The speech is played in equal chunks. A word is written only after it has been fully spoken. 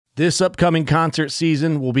This upcoming concert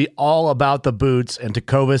season will be all about the boots, and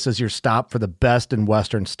Tecovas is your stop for the best in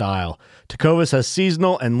Western style. Tecovas has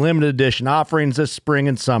seasonal and limited edition offerings this spring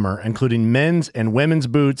and summer, including men's and women's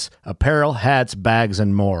boots, apparel, hats, bags,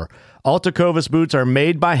 and more. All Tecovas boots are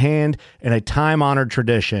made by hand in a time-honored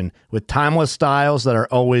tradition with timeless styles that are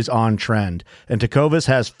always on trend. And Tecovas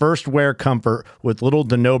has first wear comfort with little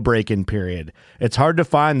to no break-in period. It's hard to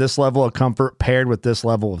find this level of comfort paired with this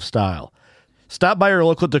level of style. Stop by your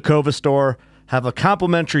local Tecovas store, have a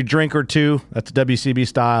complimentary drink or two, that's WCB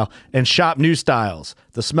style, and shop new styles.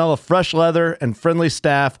 The smell of fresh leather and friendly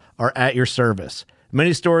staff are at your service.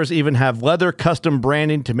 Many stores even have leather custom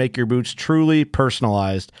branding to make your boots truly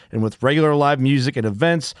personalized. And with regular live music and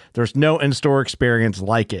events, there's no in-store experience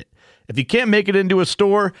like it. If you can't make it into a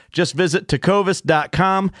store, just visit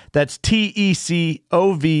tecovas.com. That's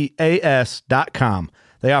TECOVAS.com.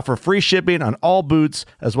 They offer free shipping on all boots,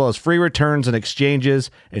 as well as free returns and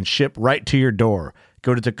exchanges, and ship right to your door.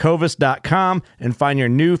 Go to tecovas.com and find your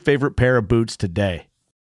new favorite pair of boots today.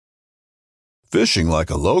 Fishing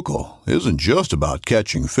like a local isn't just about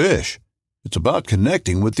catching fish. It's about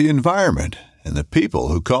connecting with the environment and the people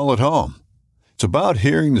who call it home. It's about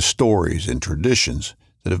hearing the stories and traditions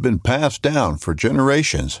that have been passed down for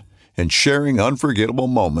generations and sharing unforgettable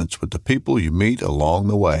moments with the people you meet along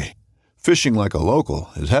the way. Fishing like a local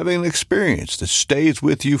is having an experience that stays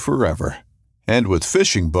with you forever. And with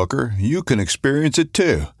Fishing Booker, you can experience it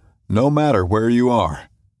too, no matter where you are.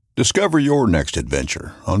 Discover your next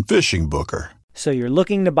adventure on Fishing Booker. So you're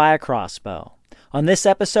looking to buy a crossbow. On this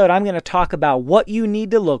episode, I'm going to talk about what you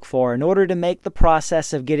need to look for in order to make the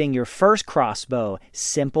process of getting your first crossbow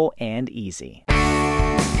simple and easy.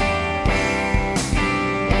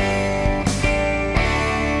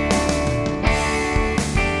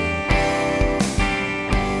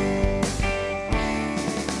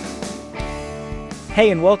 Hey,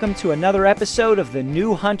 and welcome to another episode of The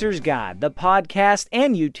New Hunter's Guide, the podcast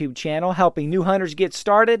and YouTube channel helping new hunters get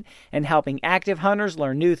started and helping active hunters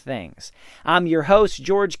learn new things. I'm your host,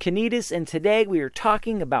 George Kanitas, and today we are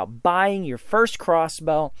talking about buying your first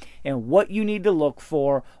crossbow and what you need to look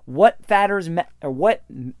for, what factors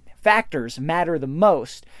matter the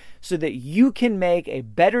most so that you can make a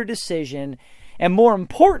better decision and, more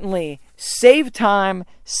importantly, save time,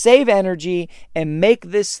 save energy, and make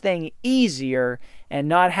this thing easier and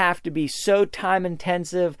not have to be so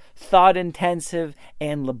time-intensive, thought-intensive,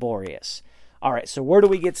 and laborious. All right, so where do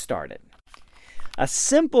we get started? A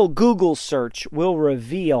simple Google search will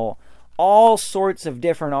reveal all sorts of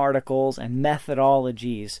different articles and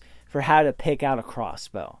methodologies for how to pick out a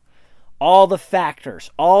crossbow. All the factors,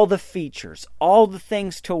 all the features, all the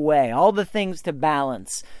things to weigh, all the things to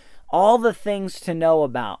balance, all the things to know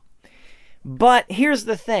about. But here's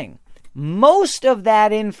the thing. Most of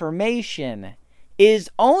that information is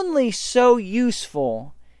only so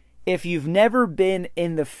useful if you've never been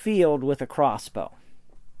in the field with a crossbow.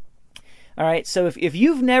 All right, so if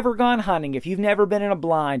you've never gone hunting, if you've never been in a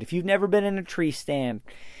blind, if you've never been in a tree stand,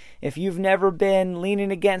 if you've never been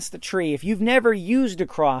leaning against a tree, if you've never used a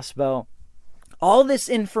crossbow, all this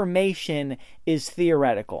information is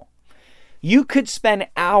theoretical. You could spend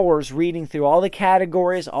hours reading through all the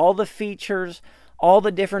categories, all the features, all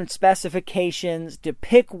the different specifications to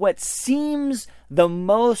pick what seems the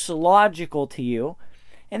most logical to you,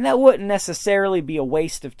 and that wouldn't necessarily be a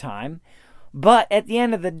waste of time. But at the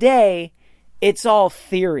end of the day, it's all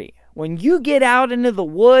theory. When you get out into the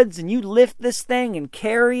woods and you lift this thing and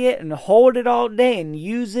carry it and hold it all day and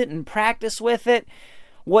use it and practice with it,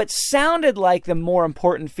 what sounded like the more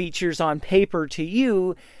important features on paper to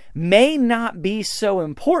you may not be so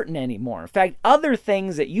important anymore. In fact, other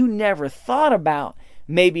things that you never thought about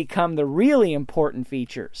may become the really important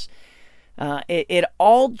features. It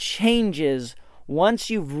all changes once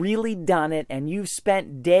you've really done it and you've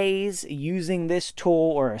spent days using this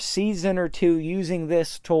tool or a season or two using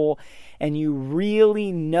this tool, and you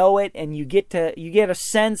really know it and you get a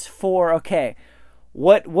sense for, okay,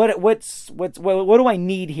 what do I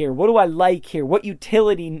need here? What do I like here? What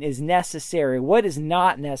utility is necessary? What is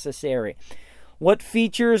not necessary? What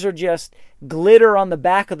features are just glitter on the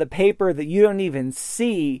back of the paper that you don't even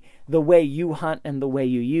see the way you hunt and the way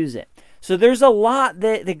you use it? So there's a lot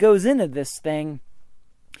that goes into this thing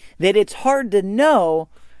that it's hard to know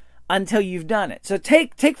until you've done it. So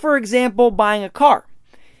take for example, buying a car.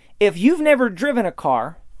 If you've never driven a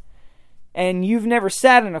car and you've never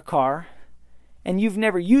sat in a car and you've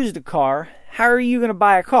never used a car, how are you going to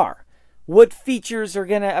buy a car? What features are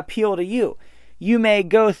going to appeal to you? You may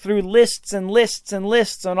go through lists and lists and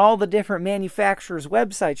lists on all the different manufacturers'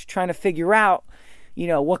 websites trying to figure out,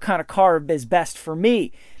 what kind of car is best for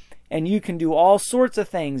me. And you can do all sorts of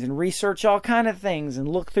things and research all kind of things and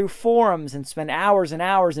look through forums and spend hours and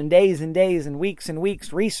hours and days and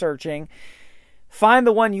weeks researching. Find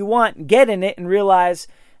the one you want, get in it, and realize,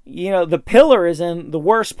 the pillar is in the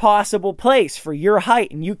worst possible place for your height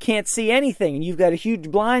and you can't see anything and you've got a huge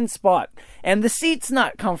blind spot and the seat's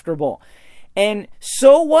not comfortable. And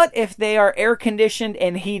so what if they are air conditioned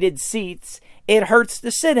and heated seats? It hurts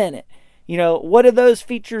to sit in it. What do those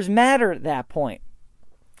features matter at that point?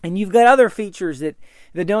 And you've got other features that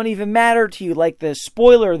don't even matter to you, like the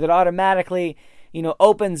spoiler that automatically,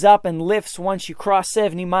 opens up and lifts once you cross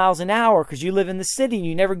 70 miles an hour because you live in the city and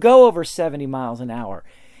you never go over 70 miles an hour.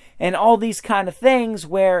 And all these kind of things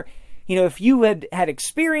where, if you had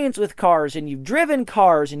experience with cars and you've driven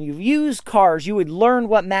cars and you've used cars, you would learn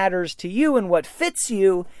what matters to you and what fits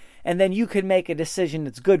you, and then you could make a decision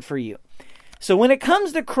that's good for you. So when it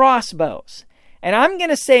comes to crossbows, and I'm going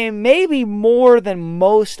to say maybe more than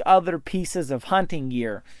most other pieces of hunting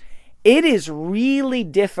gear, it is really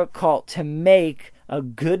difficult to make a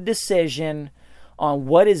good decision on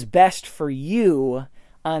what is best for you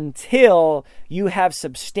until you have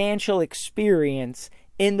substantial experience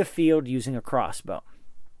in the field using a crossbow.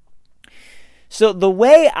 So the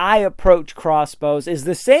way I approach crossbows is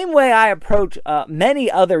the same way I approach many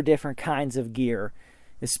other different kinds of gear,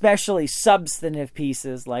 especially substantive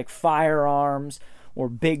pieces like firearms or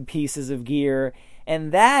big pieces of gear.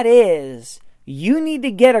 And that is, you need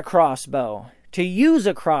to get a crossbow, to use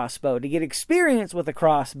a crossbow, to get experience with a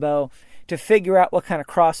crossbow, to figure out what kind of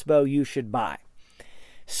crossbow you should buy.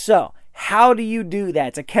 So, how do you do that?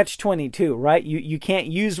 It's a catch-22, right? You can't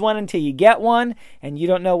use one until you get one, and you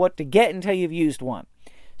don't know what to get until you've used one.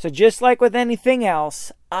 So just like with anything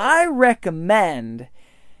else, I recommend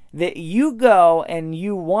that you go and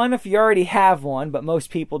if you already have one, but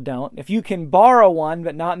most people don't, if you can borrow one,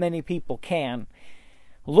 but not many people can,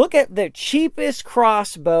 look at the cheapest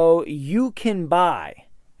crossbow you can buy,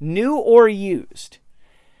 new or used.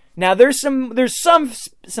 Now, there's some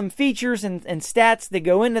features and stats that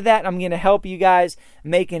go into that. I'm going to help you guys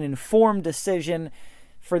make an informed decision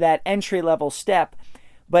for that entry-level step.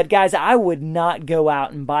 But, guys, I would not go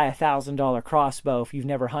out and buy a $1,000 crossbow if you've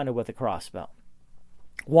never hunted with a crossbow.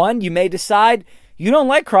 One, you may decide you don't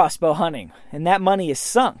like crossbow hunting, and that money is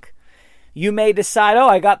sunk. You may decide,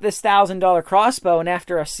 I got this $1,000 crossbow, and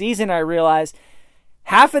after a season I realize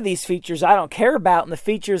half of these features I don't care about, and the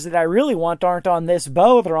features that I really want aren't on this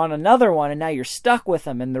bow, they're on another one, and now you're stuck with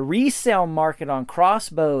them. And the resale market on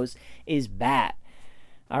crossbows is bad.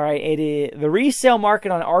 All right, the resale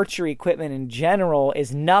market on archery equipment in general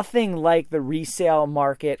is nothing like the resale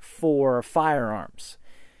market for firearms.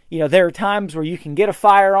 There are times where you can get a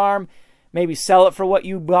firearm, maybe sell it for what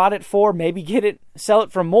you bought it for, maybe sell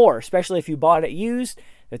it for more, especially if you bought it used.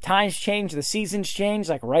 The times change, the seasons change,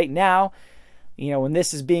 like right now. When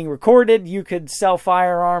this is being recorded, you could sell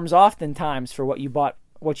firearms oftentimes for what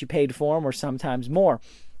you paid for them, or sometimes more.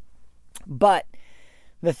 But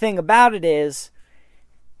the thing about it is,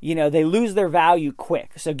 they lose their value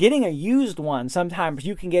quick. So getting a used one, sometimes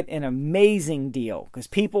you can get an amazing deal because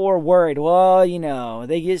people are worried,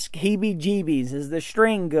 they just heebie-jeebies. Is the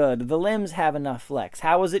string good? The limbs have enough flex?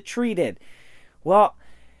 How was it treated? Well,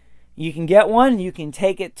 you can get one. You can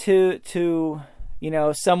take it to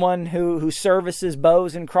someone who services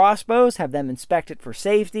bows and crossbows, have them inspect it for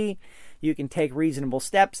safety. You can take reasonable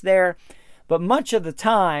steps there. But much of the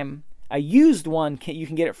time, a used one, you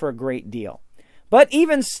can get it for a great deal. But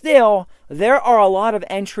even still, there are a lot of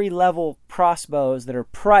entry-level crossbows that are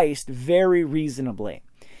priced very reasonably.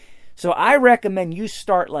 So I recommend you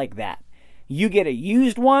start like that. You get a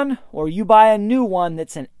used one, or you buy a new one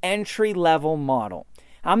that's an entry-level model.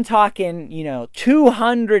 I'm talking,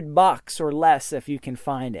 $200 or less if you can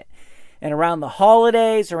find it. And around the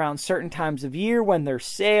holidays, around certain times of year when there's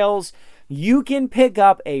sales, you can pick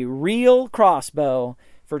up a real crossbow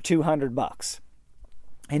for $200.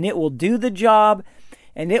 And it will do the job,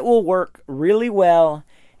 and it will work really well,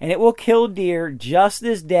 and it will kill deer just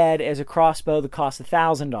as dead as a crossbow that costs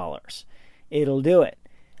 $1,000. It'll do it.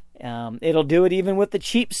 It'll do it even with the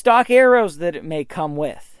cheap stock arrows that it may come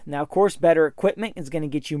with. Now, of course, better equipment is going to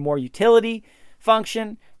get you more utility,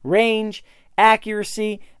 function, range,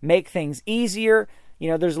 accuracy, make things easier.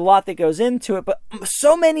 There's a lot that goes into it, but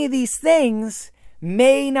so many of these things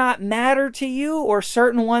may not matter to you, or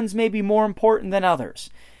certain ones may be more important than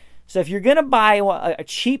others. So if you're going to buy a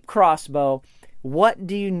cheap crossbow, what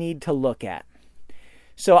do you need to look at?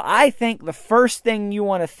 So I think the first thing you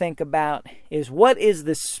want to think about is, what is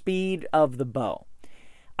the speed of the bow?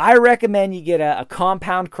 I recommend you get a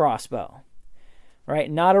compound crossbow,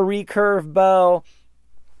 right? Not a recurve bow.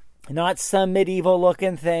 not some medieval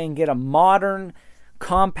looking thing. Get a modern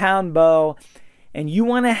compound bow, and you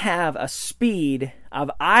want to have a speed of,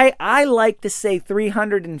 I like to say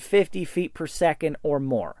 350 feet per second or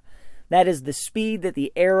more. That is the speed that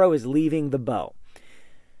the arrow is leaving the bow.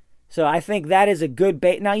 So I think that is a good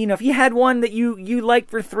bait. Now, if you had one that you like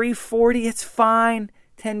for 340, it's fine.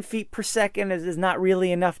 10 feet per second is not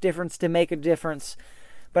really enough difference to make a difference.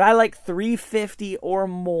 But I like 350 or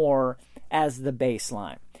more as the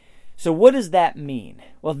baseline. So what does that mean?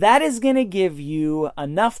 Well, that is going to give you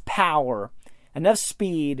enough power, enough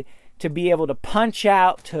speed to be able to punch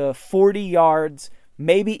out to 40 yards,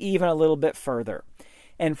 maybe even a little bit further.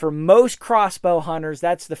 And for most crossbow hunters,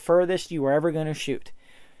 that's the furthest you are ever going to shoot.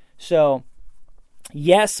 So,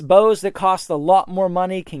 yes, bows that cost a lot more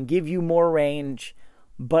money can give you more range,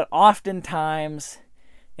 but oftentimes,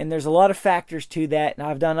 and there's a lot of factors to that, and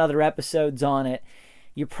I've done other episodes on it,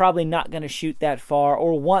 you're probably not going to shoot that far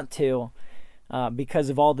or want to because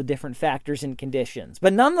of all the different factors and conditions.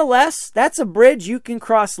 But nonetheless, that's a bridge you can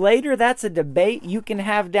cross later. That's a debate you can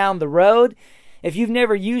have down the road. If you've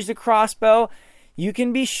never used a crossbow, you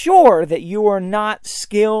can be sure that you are not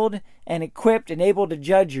skilled and equipped and able to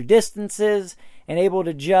judge your distances and able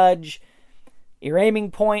to judge your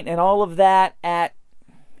aiming point and all of that at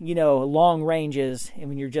long ranges and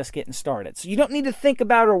when you're just getting started. So you don't need to think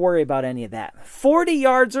about or worry about any of that. 40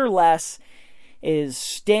 yards or less is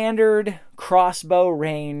standard crossbow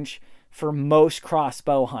range for most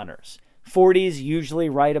crossbow hunters. 40 is usually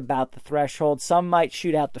right about the threshold. Some might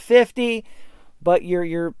shoot out to 50, but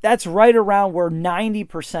that's right around where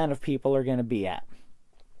 90% of people are going to be at.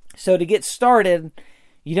 So to get started,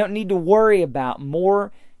 you don't need to worry about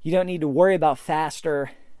more. You don't need to worry about faster.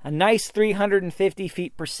 A nice 350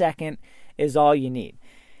 feet per second is all you need.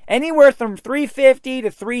 Anywhere from 350 to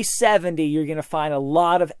 370, you're going to find a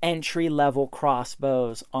lot of entry-level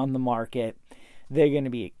crossbows on the market. They're going to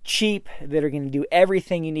be cheap. That are going to do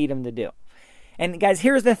everything you need them to do. And guys,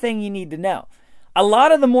 here's the thing you need to know. A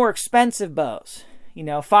lot of the more expensive bows,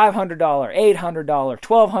 $500, $800,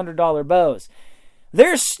 $1,200 bows,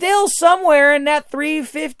 they're still somewhere in that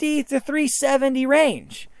 350 to 370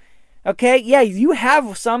 range. Okay, yeah, you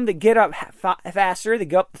have some that get up faster. They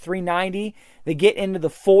go up to 390. They get into the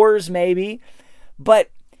fours maybe. But,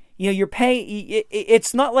 you're paying.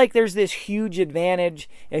 It's not like there's this huge advantage.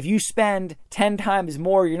 If you spend 10 times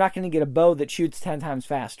more, you're not going to get a bow that shoots 10 times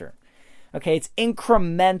faster. Okay, it's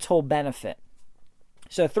incremental benefit.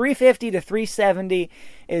 So 350 to 370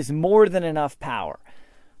 is more than enough power.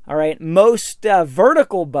 All right, most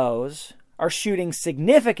vertical bows are shooting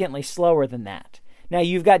significantly slower than that. Now,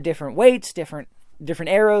 you've got different weights, different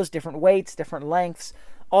arrows, different weights, different lengths.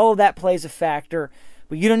 All of that plays a factor,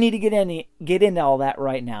 but you don't need to get into all that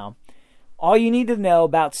right now. All you need to know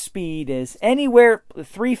about speed is anywhere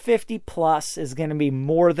 350 plus is going to be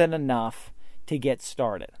more than enough to get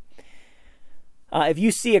started. If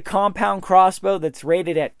you see a compound crossbow that's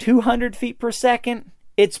rated at 200 feet per second,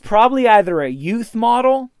 it's probably either a youth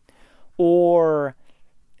model or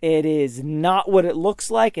it is not what it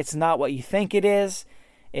looks like. It's not what you think it is.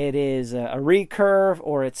 It is a recurve,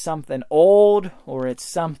 or it's something old, or it's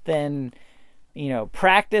something,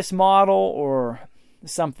 practice model, or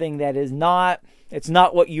something that is not, it's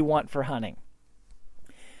not what you want for hunting.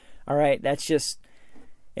 All right, that's just,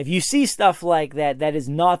 if you see stuff like that, that is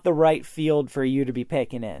not the right field for you to be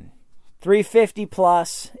picking in. 350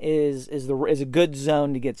 plus is a good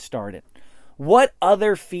zone to get started. What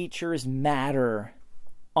other features matter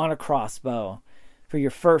on a crossbow for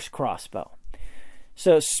your first crossbow?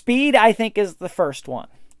 So speed, I think, is the first one.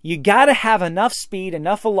 You got to have enough speed,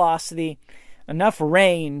 enough velocity, enough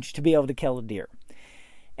range to be able to kill a deer.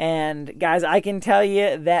 And guys, I can tell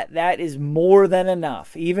you that is more than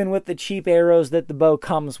enough, even with the cheap arrows that the bow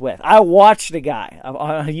comes with. I watched a guy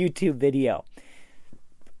on a YouTube video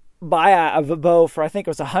buy a bow for, I think it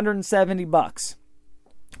was $170,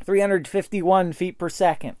 351 feet per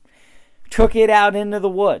second. Took it out into the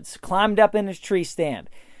woods, climbed up in his tree stand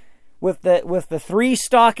with the 3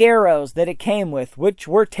 stock arrows that it came with, which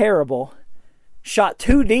were terrible. Shot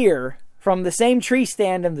 2 deer from the same tree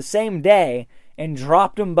stand in the same day and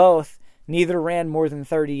dropped them both. Neither ran more than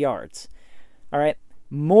 30 yards. All right,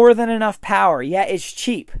 more than enough power. Yeah, it's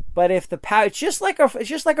cheap, but if the power, it's just like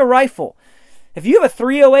a rifle. If you have a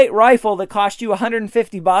 308 rifle that cost you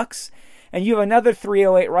 $150 and you have another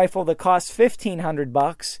 308 rifle that costs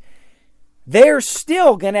 $1,500, they're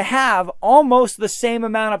still going to have almost the same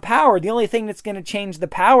amount of power. The only thing that's going to change the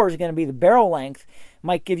power is going to be the barrel length.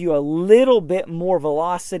 Might give you a little bit more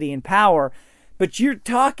velocity and power, but you're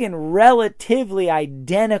talking relatively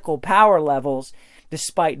identical power levels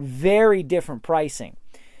despite very different pricing.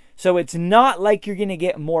 So it's not like you're going to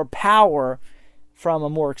get more power from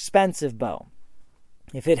a more expensive bow.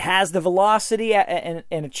 If it has the velocity in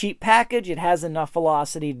a cheap package, it has enough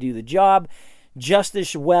velocity to do the job just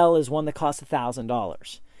as well as one that costs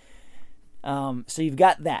 $1,000. So you've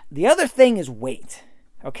got that. The other thing is weight.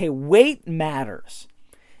 Okay, weight matters.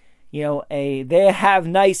 They have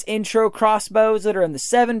nice intro crossbows that are in the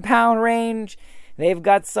 7-pound range. They've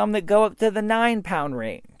got some that go up to the 9-pound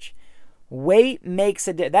range. Weight makes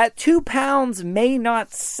a difference. That 2 pounds may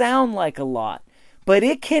not sound like a lot, but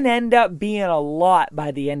it can end up being a lot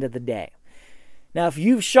by the end of the day. Now, if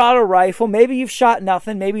you've shot a rifle, maybe you've shot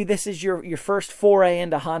nothing. Maybe this is your first foray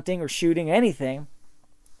into hunting or shooting anything.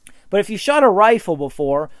 But if you shot a rifle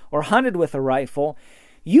before or hunted with a rifle,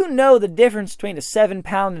 you know the difference between a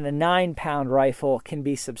 7-pound and a 9-pound rifle can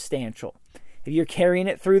be substantial. If you're carrying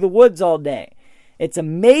it through the woods all day, it's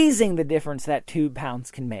amazing the difference that 2 pounds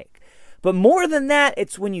can make. But more than that,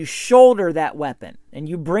 it's when you shoulder that weapon and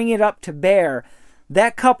you bring it up to bear,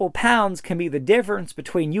 that couple pounds can be the difference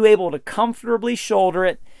between you able to comfortably shoulder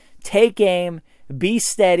it, take aim, be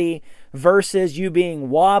steady, versus you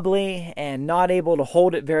being wobbly and not able to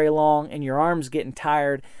hold it very long and your arms getting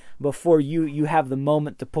tired before you have the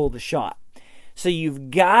moment to pull the shot. So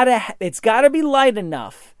it's got to be light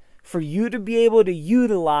enough for you to be able to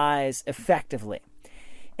utilize effectively.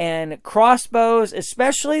 And crossbows,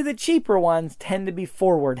 especially the cheaper ones, tend to be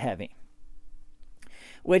forward heavy,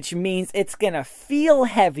 which means it's going to feel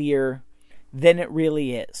heavier than it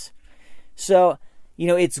really is. So,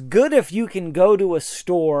 it's good if you can go to a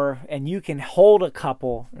store and you can hold a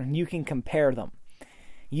couple and you can compare them.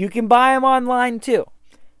 You can buy them online too,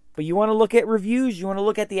 but you want to look at reviews, you want to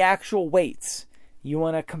look at the actual weights. You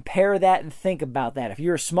want to compare that and think about that. If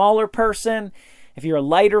you're a smaller person, if you're a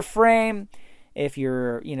lighter frame, if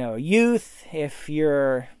you're, a youth, if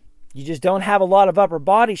you just don't have a lot of upper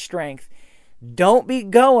body strength, don't be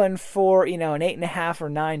going for, an 8.5 or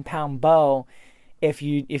 9-pound bow if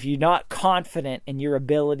you're not confident in your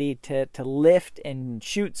ability to lift and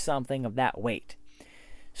shoot something of that weight.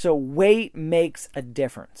 So weight makes a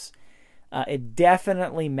difference. It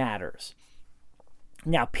definitely matters.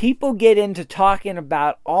 Now, people get into talking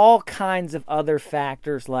about all kinds of other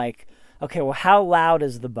factors like, okay, well, how loud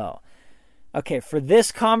is the bow? Okay, for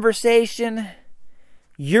this conversation,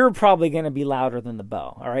 you're probably going to be louder than the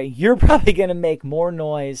bow, all right? You're probably going to make more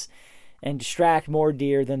noise and distract more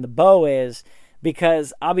deer than the bow is,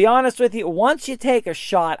 because I'll be honest with you, once you take a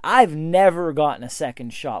shot, I've never gotten a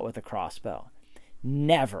second shot with a crossbow.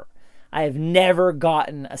 Never. I have never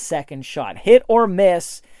gotten a second shot. Hit or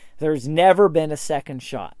miss, there's never been a second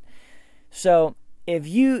shot. So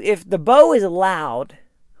if the bow is loud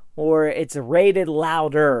or it's rated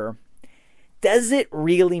louder, does it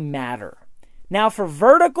really matter? Now, for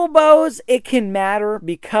vertical bows, it can matter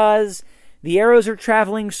because the arrows are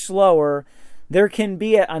traveling slower. There can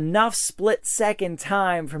be enough split-second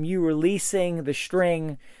time from you releasing the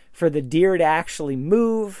string for the deer to actually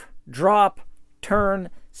move, drop,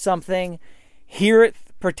 turn something, hear it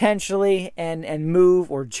potentially, and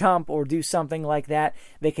move or jump or do something like that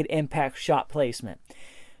could impact shot placement.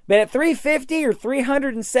 But at 350 or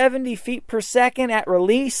 370 feet per second at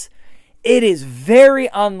release, it is very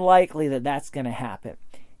unlikely that that's going to happen.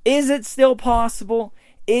 Is it still possible?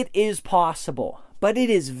 It is possible, but it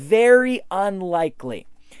is very unlikely,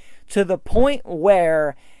 to the point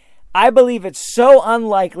where I believe it's so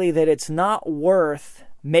unlikely that it's not worth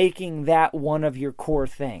making that one of your core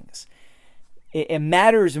things. It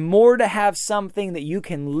matters more to have something that you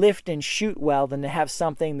can lift and shoot well than to have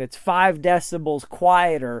something that's 5 decibels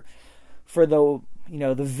quieter for the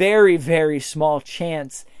very, very small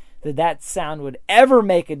chance that sound would ever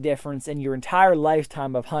make a difference in your entire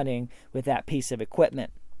lifetime of hunting with that piece of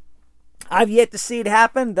equipment. I've yet to see it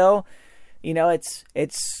happen, though. It's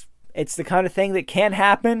the kind of thing that can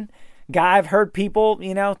happen. I've heard people,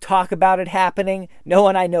 talk about it happening. No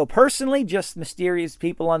one I know personally, just mysterious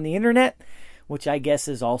people on the internet, which I guess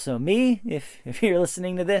is also me, if you're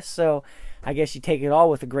listening to this. So I guess you take it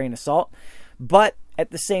all with a grain of salt. But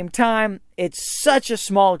at the same time, it's such a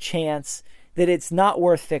small chance that it's not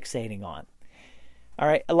worth fixating on. All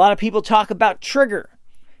right, a lot of people talk about trigger.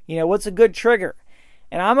 What's a good trigger?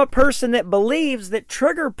 And I'm a person that believes that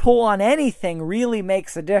trigger pull on anything really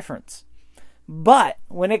makes a difference. But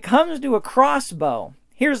when it comes to a crossbow,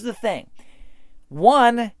 here's the thing.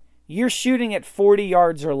 One, you're shooting at 40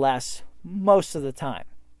 yards or less most of the time.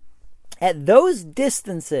 At those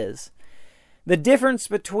distances, the difference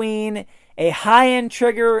between a high-end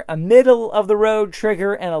trigger, a middle-of-the-road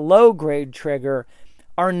trigger, and a low-grade trigger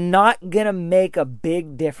are not going to make a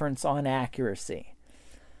big difference on accuracy.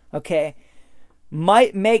 Okay?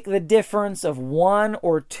 might make the difference of 1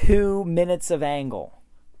 or 2 minutes of angle.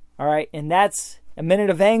 All right, and that's a minute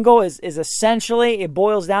of angle is essentially, it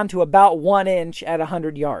boils down to about 1 inch at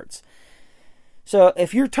 100 yards. So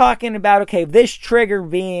if you're talking about, okay, this trigger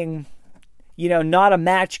being, not a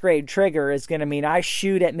match grade trigger is going to mean I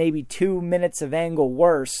shoot at maybe 2 minutes of angle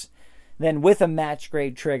worse than with a match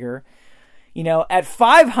grade trigger. At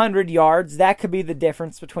 500 yards, that could be the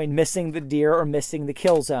difference between missing the deer or missing the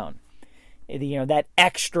kill zone. That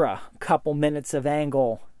extra couple minutes of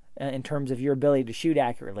angle in terms of your ability to shoot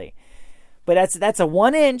accurately. But that's a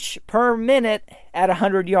 1 inch per minute at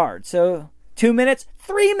 100 yards. So 2 minutes,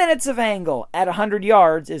 3 minutes of angle at 100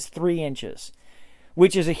 yards is 3 inches,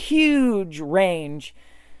 which is a huge range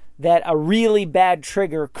that a really bad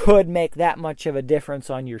trigger could make that much of a difference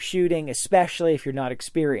on your shooting, especially if you're not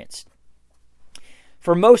experienced.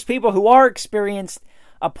 For most people who are experienced,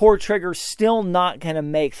 a poor trigger's still not going to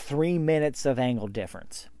make 3 minutes of angle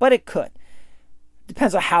difference, but it could.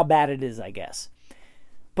 Depends on how bad it is, I guess.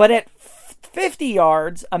 But at 50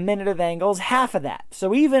 yards, a minute of angle is half of that.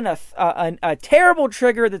 So even a terrible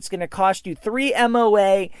trigger that's going to cost you 3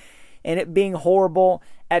 MOA and it being horrible,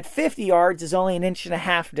 at 50 yards is only 1.5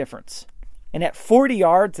 inches difference. And at 40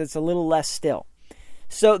 yards, it's a little less still.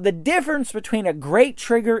 So the difference between a great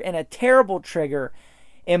trigger and a terrible trigger,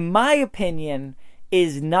 in my opinion,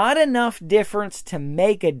 is not enough difference to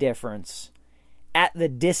make a difference at the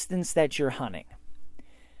distance that you're hunting.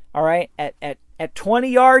 All right? At 20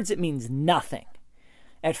 yards, it means nothing.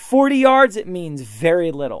 At 40 yards, it means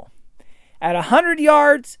very little. At 100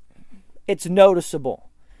 yards, it's noticeable.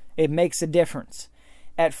 It makes a difference.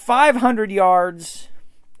 At 500 yards,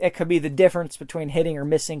 it could be the difference between hitting or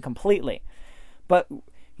missing completely. But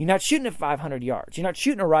you're not shooting at 500 yards. You're not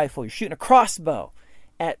shooting a rifle. You're shooting a crossbow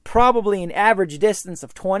at probably an average distance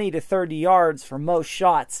of 20 to 30 yards for most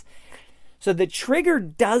shots. So the trigger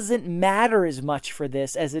doesn't matter as much for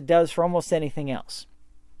this as it does for almost anything else.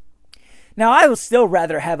 Now, I would still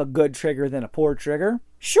rather have a good trigger than a poor trigger.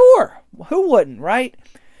 Sure, who wouldn't, right?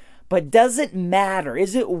 But does it matter?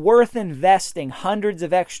 Is it worth investing hundreds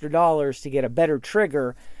of extra dollars to get a better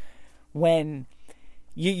trigger when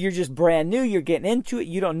you're just brand new, you're getting into it,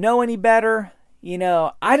 you don't know any better?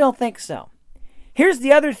 I don't think so. Here's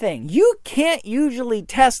the other thing. You can't usually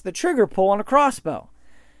test the trigger pull on a crossbow.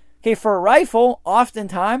 Okay, for a rifle,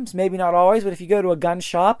 oftentimes, maybe not always, but if you go to a gun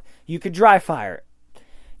shop, you could dry fire it.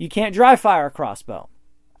 You can't dry fire a crossbow.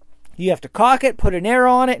 You have to cock it, put an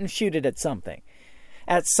arrow on it, and shoot it at something.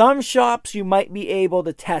 At some shops, you might be able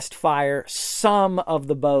to test fire some of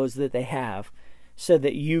the bows that they have so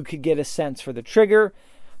that you could get a sense for the trigger,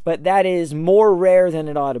 but that is more rare than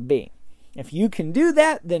it ought to be. If you can do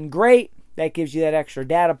that, then great. That gives you that extra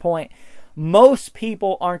data point. Most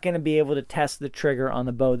people aren't going to be able to test the trigger on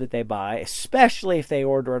the bow that they buy, especially if they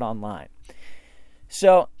order it online.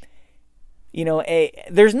 So,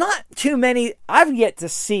 there's not too many. I've yet to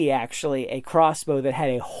see, actually, a crossbow that had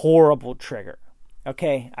a horrible trigger.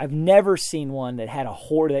 Okay? I've never seen one that had a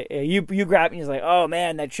horrible. You grab it and you're like, oh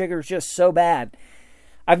man, that trigger is just so bad.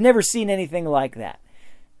 I've never seen anything like that.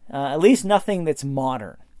 At least nothing that's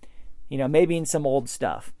modern. Maybe in some old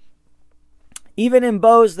stuff. Even in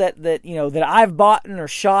bows that I've bought or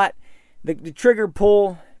shot, the trigger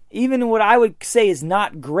pull, even what I would say is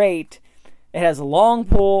not great, it has a long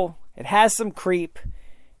pull, it has some creep,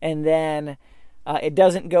 and then it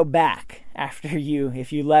doesn't go back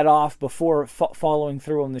if you let off before following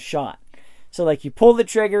through on the shot. So like you pull the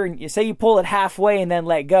trigger and you say you pull it halfway and then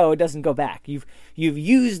let go, it doesn't go back. You've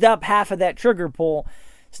used up half of that trigger pull,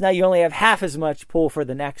 so now you only have half as much pull for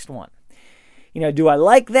the next one. Do I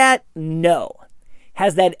like that? No.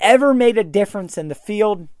 Has that ever made a difference in the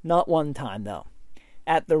field? Not one time, though.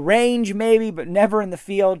 At the range, maybe, but never in the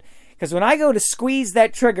field. Because when I go to squeeze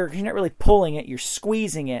that trigger, you're not really pulling it, you're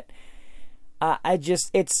squeezing it.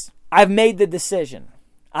 I've made the decision.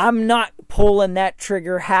 I'm not pulling that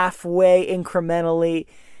trigger halfway incrementally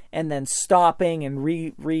and then stopping and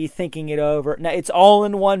rethinking it over. Now, it's all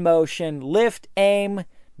in one motion. Lift, aim,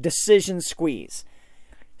 decision, squeeze.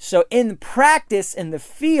 So in practice, in the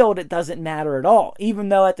field, it doesn't matter at all. Even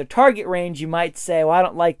though at the target range, you might say, well, I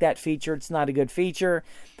don't like that feature. It's not a good feature.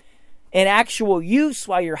 In actual use,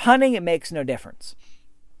 while you're hunting, it makes no difference.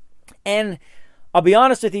 And I'll be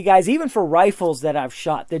honest with you guys, even for rifles that I've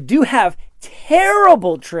shot that do have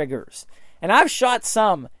terrible triggers, and I've shot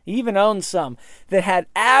some, even owned some, that had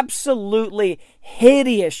absolutely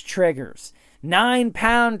hideous triggers.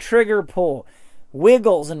 9-pound trigger pull.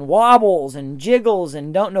 Wiggles and wobbles and jiggles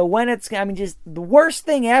and don't know when just the worst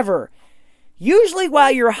thing ever. Usually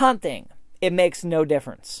while you're hunting, it makes no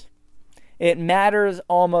difference. It matters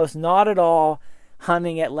almost not at all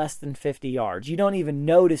hunting at less than 50 yards. You don't even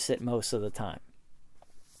notice it most of the time.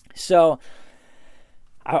 So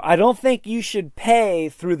I don't think you should pay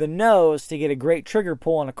through the nose to get a great trigger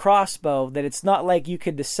pull on a crossbow, that it's not like you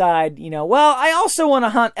could decide, well, I also want to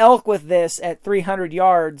hunt elk with this at 300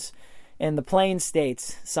 yards in the Plains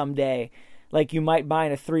states someday, like you might buy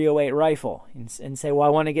in a 308 rifle, and say, well,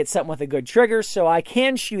 I want to get something with a good trigger so I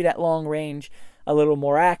can shoot at long range a little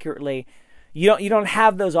more accurately. You don't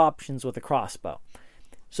have those options with a crossbow.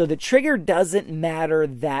 So the trigger doesn't matter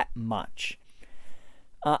that much.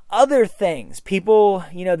 Other things, people,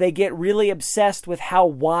 they get really obsessed with how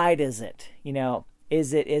wide is it?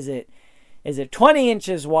 Is it 20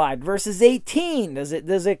 inches wide versus 18? Does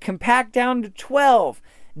it compact down to 12?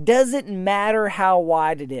 Does it matter how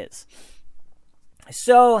wide it is?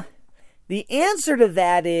 So the answer to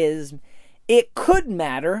that is it could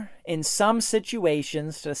matter in some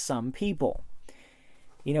situations to some people.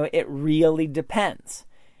 It really depends.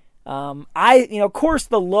 Of course,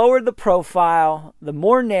 the lower the profile, the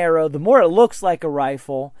more narrow, the more it looks like a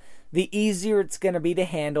rifle, the easier it's going to be to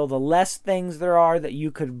handle, the less things there are that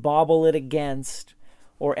you could bobble it against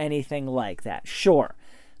or anything like that. Sure,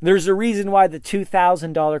 there's a reason why the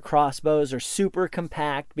 $2,000 crossbows are super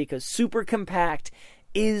compact, because super compact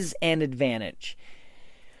is an advantage.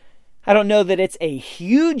 I don't know that it's a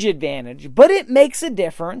huge advantage, but it makes a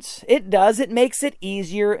difference. It does. It makes it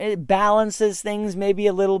easier. It balances things maybe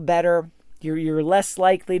a little better. You're less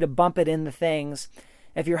likely to bump it into things.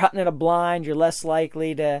 If you're hunting at a blind, you're less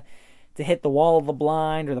likely to hit the wall of the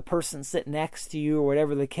blind or the person sitting next to you or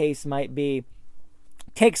whatever the case might be.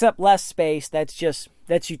 Takes up less space. That's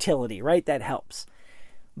utility, right? That helps.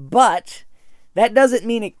 But that doesn't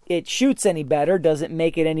mean it shoots any better, doesn't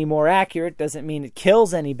make it any more accurate, doesn't mean it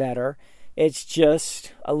kills any better. It's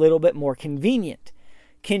just a little bit more convenient.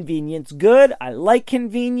 Convenience good. I like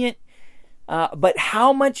convenient. But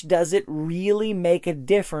how much does it really make a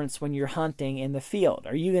difference when you're hunting in the field?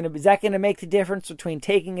 Is that going to make the difference between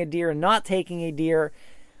taking a deer and not taking a deer?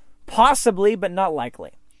 Possibly, but not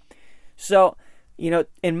likely. So,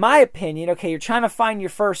 in my opinion, okay, you're trying to find your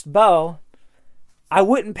first bow. I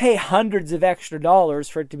wouldn't pay hundreds of extra dollars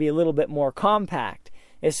for it to be a little bit more compact,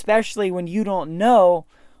 especially when you don't know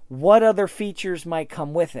what other features might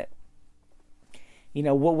come with it.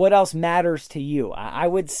 What else matters to you? I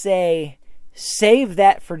would say save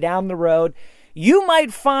that for down the road. You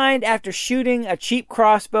might find after shooting a cheap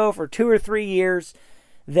crossbow for 2 or 3 years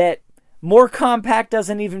that more compact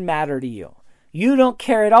doesn't even matter to you. You don't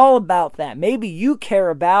care at all about that. Maybe you care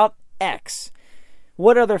about X.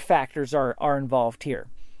 What other factors are involved here?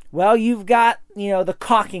 Well, you've got, the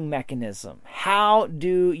cocking mechanism. How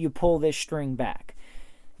do you pull this string back?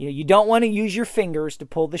 You don't want to use your fingers to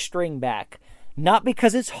pull the string back. Not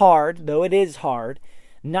because it's hard, though it is hard.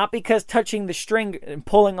 Not because touching the string and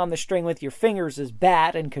pulling on the string with your fingers is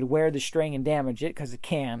bad and could wear the string and damage it, because it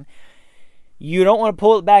can. You don't want to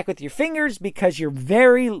pull it back with your fingers because you're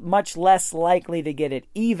very much less likely to get it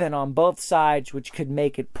even on both sides, which could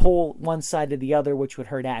make it pull one side to the other, which would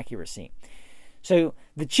hurt accuracy. So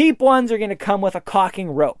the cheap ones are going to come with a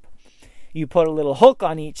cocking rope. You put a little hook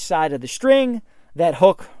on each side of the string. That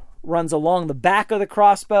hook runs along the back of the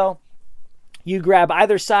crossbow. You grab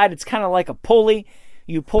either side. It's kind of like a pulley.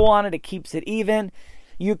 You pull on it. It keeps it even.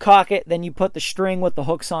 You cock it. Then you put the string with the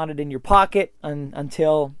hooks on it in your pocket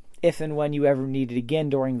until if and when you ever need it again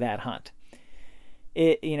during that hunt.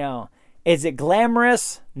 Is it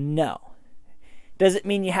glamorous? No. Does it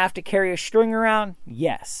mean you have to carry a string around?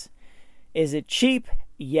 Yes. Is it cheap?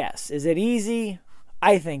 Yes. Is it easy?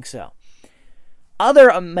 I think so.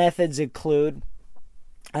 Other methods include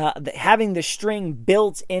having the string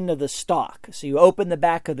built into the stock. So you open the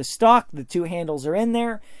back of the stock, the 2 handles are in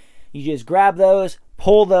there. You just grab those,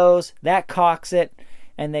 pull those, that cocks it,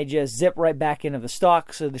 and they just zip right back into the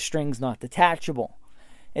stock so the string's not detachable.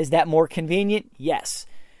 Is that more convenient? Yes.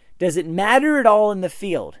 Does it matter at all in the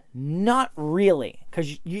field? Not really,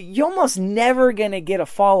 because you're almost never going to get a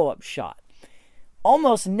follow-up shot.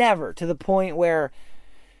 Almost never, to the point where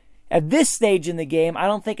at this stage in the game, I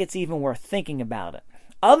don't think it's even worth thinking about it.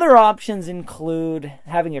 Other options include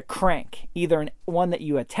having a crank, either one that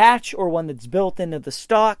you attach or one that's built into the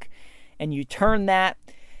stock, and you turn that.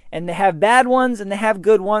 And they have bad ones, and they have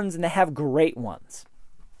good ones, and they have great ones.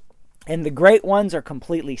 And the great ones are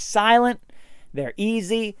completely silent. They're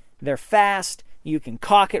easy. They're fast. You can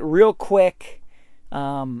cock it real quick.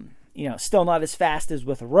 Still not as fast as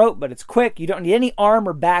with a rope, but it's quick. You don't need any arm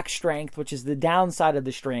or back strength, which is the downside of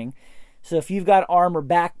the string. So if you've got arm or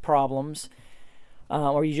back problems,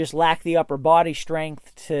 or you just lack the upper body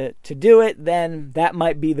strength to do it, then that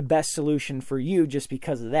might be the best solution for you just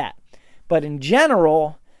because of that. But in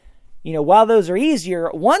general, while those are easier,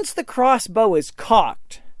 once the crossbow is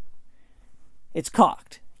cocked, it's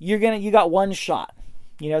cocked. You got one shot.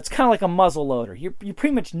 It's kind of like a muzzle loader. You're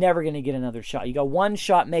pretty much never going to get another shot. You got one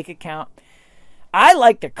shot, make it count. I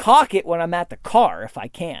like to cock it when I'm at the car if I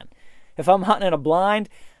can. If I'm hunting in a blind,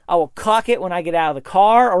 I will cock it when I get out of the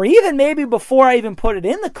car, or even maybe before I even put it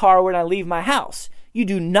in the car when I leave my house. You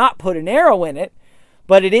do not put an arrow in it,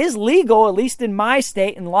 but it is legal, at least in my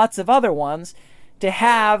state and lots of other ones, to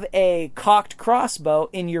have a cocked crossbow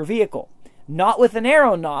in your vehicle. Not with an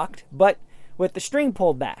arrow knocked, but with the string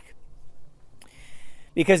pulled back.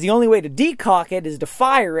 Because the only way to decock it is to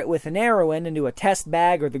fire it with an arrow into a test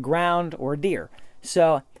bag or the ground or a deer.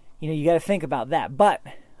 So, you got to think about that. But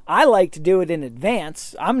I like to do it in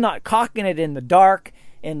advance. I'm not cocking it in the dark,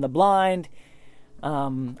 in the blind.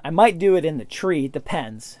 I might do it in the tree. It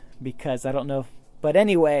depends, because I don't know. But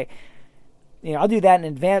anyway, I'll do that in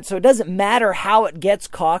advance. So it doesn't matter how it gets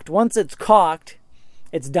cocked. Once it's cocked,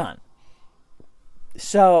 it's done.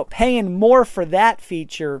 So paying more for that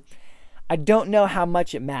feature, I don't know how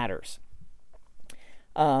much it matters.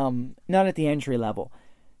 Not at the entry level,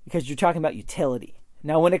 because you're talking about utility.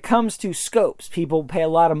 Now, when it comes to scopes, people pay a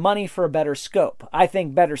lot of money for a better scope. I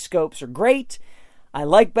think better scopes are great. I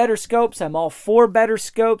like better scopes. I'm all for better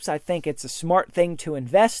scopes. I think it's a smart thing to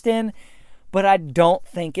invest in, but I don't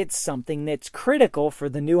think it's something that's critical for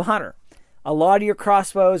the new hunter. A lot of your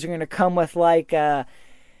crossbows are going to come with like a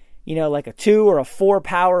 2 or a 4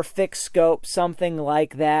 power fixed scope, something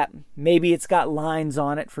like that. Maybe it's got lines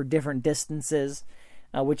on it for different distances,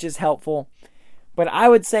 which is helpful. But I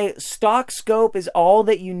would say stock scope is all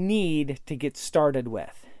that you need to get started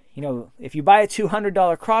with. If you buy a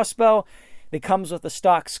 $200 crossbow that comes with a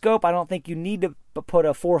stock scope, I don't think you need to put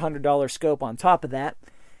a $400 scope on top of that.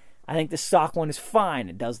 I think the stock one is fine.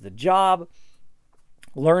 It does the job.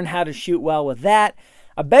 Learn how to shoot well with that.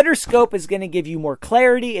 A better scope is going to give you more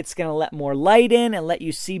clarity. It's going to let more light in and let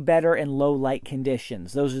you see better in low light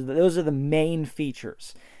conditions. Those are the main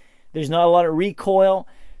features. There's not a lot of recoil,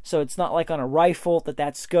 so it's not like on a rifle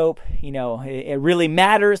that scope, it really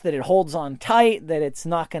matters that it holds on tight, that it's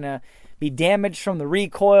not going to be damaged from the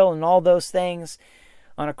recoil and all those things.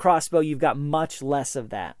 On a crossbow, you've got much less of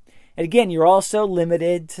that. And again, you're also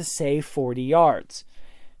limited to, say, 40 yards.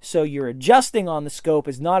 So your adjusting on the scope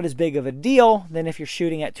is not as big of a deal than if you're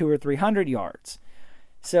shooting at 200 or 300 yards.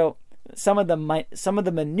 So some of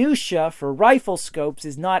the minutia for rifle scopes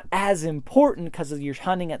is not as important because you're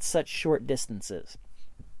hunting at such short distances.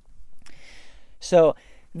 So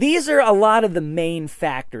these are a lot of the main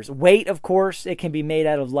factors. Weight, of course, it can be made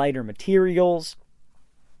out of lighter materials,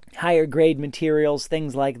 higher grade materials,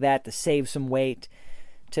 things like that to save some weight,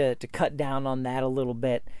 to cut down on that a little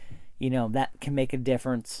bit. That can make a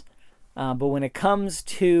difference. But when it comes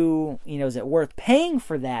to, is it worth paying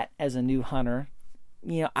for that as a new hunter?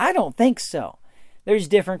 I don't think so. There's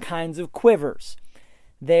different kinds of quivers.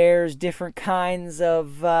 There's different kinds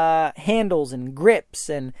of handles and grips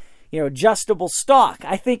and, adjustable stock.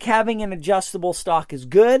 I think having an adjustable stock is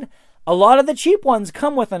good. A lot of the cheap ones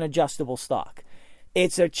come with an adjustable stock.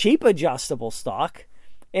 It's a cheap adjustable stock.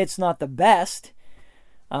 It's not the best.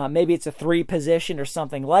 Maybe it's a 3 position or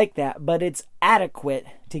something like that, but it's adequate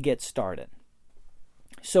to get started.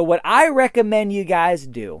 So what I recommend you guys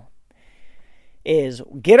do is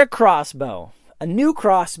get a crossbow, a new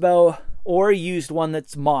crossbow, or a used one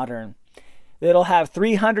that's modern, that'll have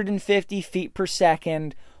 350 feet per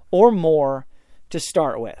second or more to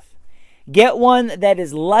start with. Get one that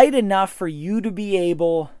is light enough for you to be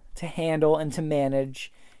able to handle and to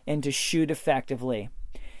manage and to shoot effectively.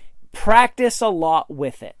 Practice a lot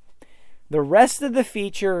with it. The rest of the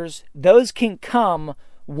features, those can come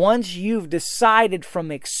once you've decided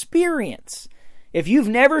from experience. If you've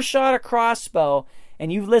never shot a crossbow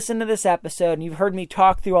and you've listened to this episode and you've heard me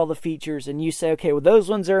talk through all the features and you say, okay, well, those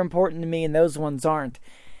ones are important to me and those ones aren't.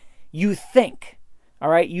 You think, all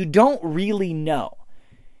right? You don't really know.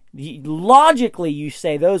 Logically, you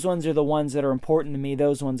say those ones are the ones that are important to me,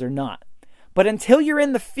 those ones are not. But until you're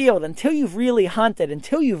in the field, until you've really hunted,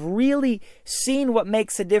 until you've really seen what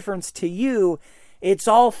makes a difference to you, it's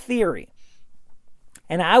all theory.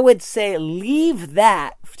 And I would say leave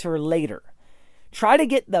that for later. Try to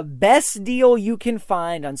get the best deal you can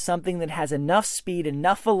find on something that has enough speed,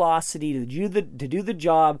 enough velocity to do the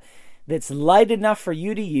job, that's light enough for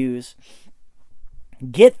you to use.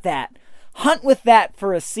 Get that. Hunt with that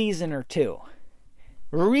for a season or two.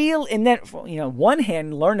 And then, one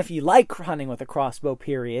hand, learn if you like hunting with a crossbow,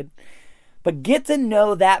 period. But get to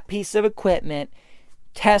know that piece of equipment,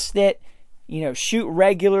 test it, shoot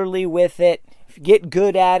regularly with it, Get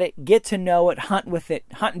good at it, get to know it, hunt with it,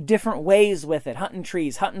 hunt in different ways with it, hunting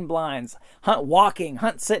trees, hunting blinds, hunt walking,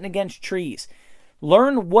 hunt sitting against trees.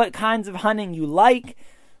 Learn what kinds of hunting you like,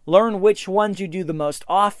 learn which ones you do the most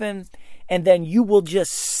often, and then you will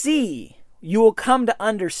just see, you will come to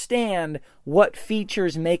understand what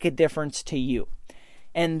features make a difference to you.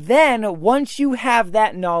 And then once you have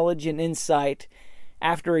that knowledge and insight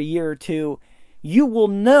after a year or two, you will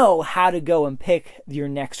know how to go and pick your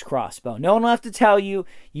next crossbow. No one will have to tell you.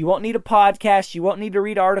 You won't need a podcast. You won't need to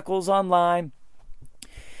read articles online.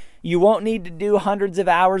 You won't need to do hundreds of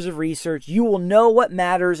hours of research. You will know what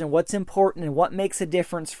matters and what's important and what makes a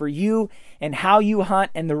difference for you and how you hunt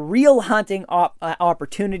and the real hunting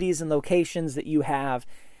opportunities and locations that you have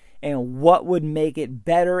and what would make it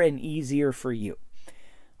better and easier for you.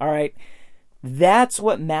 All right. That's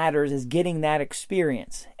what matters, is getting that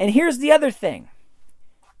experience. And here's the other thing.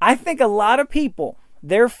 I think a lot of people,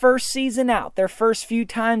 their first season out, their first few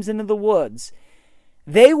times into the woods,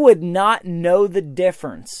 they would not know the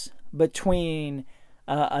difference between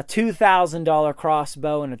a $2,000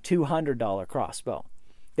 crossbow and a $200 crossbow.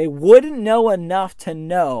 They wouldn't know enough to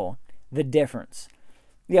know the difference.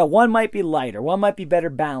 Yeah, one might be lighter, one might be better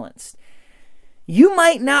balanced. You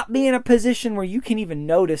might not be in a position where you can even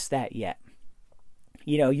notice that yet.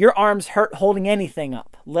 You know, your arms hurt holding anything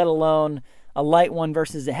up, let alone a light one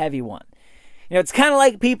versus a heavy one. You know, it's kind of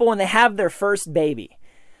like people when they have their first baby.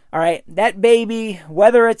 All right, that baby,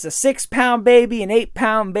 whether it's a 6-pound baby, an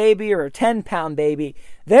 8-pound baby, or a 10-pound baby,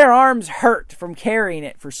 their arms hurt from carrying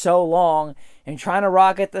it for so long and trying to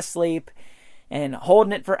rock it to sleep and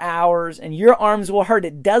holding it for hours, and your arms will hurt.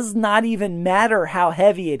 It does not even matter how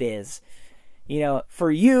heavy it is. You know,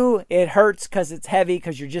 for you, it hurts because it's heavy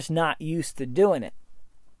because you're just not used to doing it.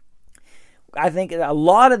 I think a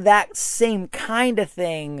lot of that same kind of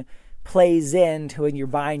thing plays into when you're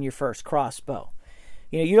buying your first crossbow.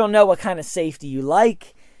 You know, you don't know what kind of safety you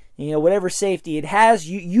like. You know, whatever safety it has,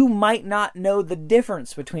 you might not know the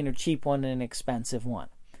difference between a cheap one and an expensive one.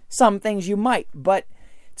 Some things you might, but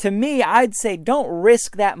to me, I'd say don't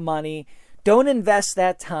risk that money. Don't invest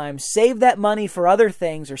that time. Save that money for other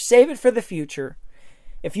things or save it for the future.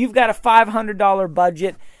 If you've got a $500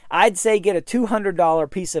 budget, I'd say get a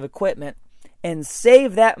 $200 piece of equipment and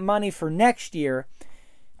save that money for next year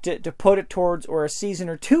to put it towards, or a season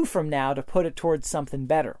or two from now to put it towards something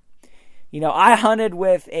better. You know, I hunted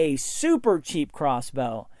with a super cheap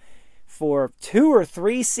crossbow for 2 or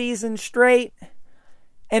 3 seasons straight.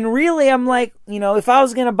 And really, I'm like, you know, if I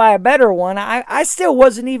was going to buy a better one, I still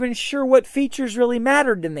wasn't even sure what features really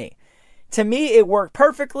mattered to me. To me, it worked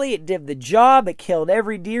perfectly. It did the job. It killed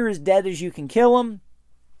every deer as dead as you can kill them.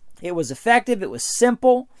 It was effective. It was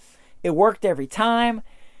simple. It worked every time.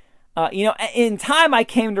 You know, in time I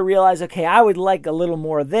came to realize, okay, I would like a little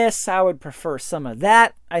more of this. I would prefer some of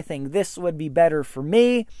that. I think this would be better for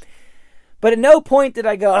me. But at no point did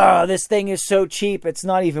I go, oh, this thing is so cheap, it's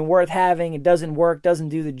not even worth having. It doesn't work, doesn't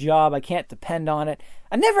do the job. I can't depend on it.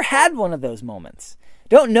 I never had one of those moments.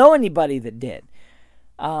 Don't know anybody that did.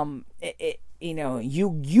 You know,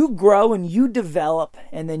 you grow and you develop,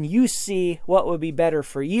 and then you see what would be better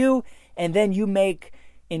for you, and then you make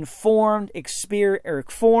informed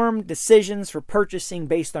decisions for purchasing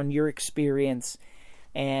based on your experience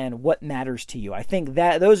and what matters to you. I think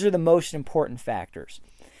that those are the most important factors.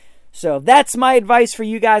 So that's my advice for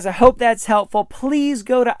you guys. I hope that's helpful. Please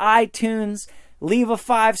go to iTunes, leave a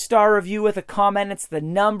 5-star review with a comment. It's the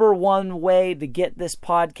number one way to get this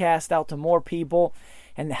podcast out to more people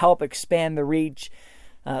and to help expand the reach.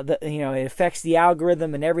 It affects the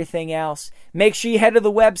algorithm and everything else. Make sure you head to the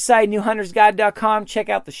website, newhuntersguide.com. Check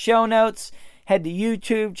out the show notes. Head to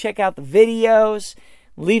YouTube. Check out the videos.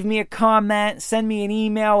 Leave me a comment. Send me an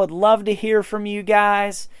email. Would love to hear from you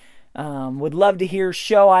guys. Would love to hear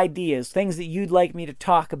show ideas, things that you'd like me to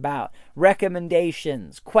talk about,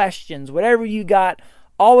 recommendations, questions, whatever you got.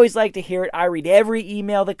 Always like to hear it. I read every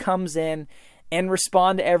email that comes in and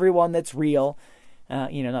respond to everyone that's real.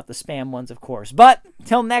 Not the spam ones, of course. But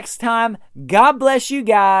till next time, God bless you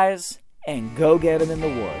guys, and go get them in the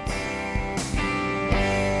woods.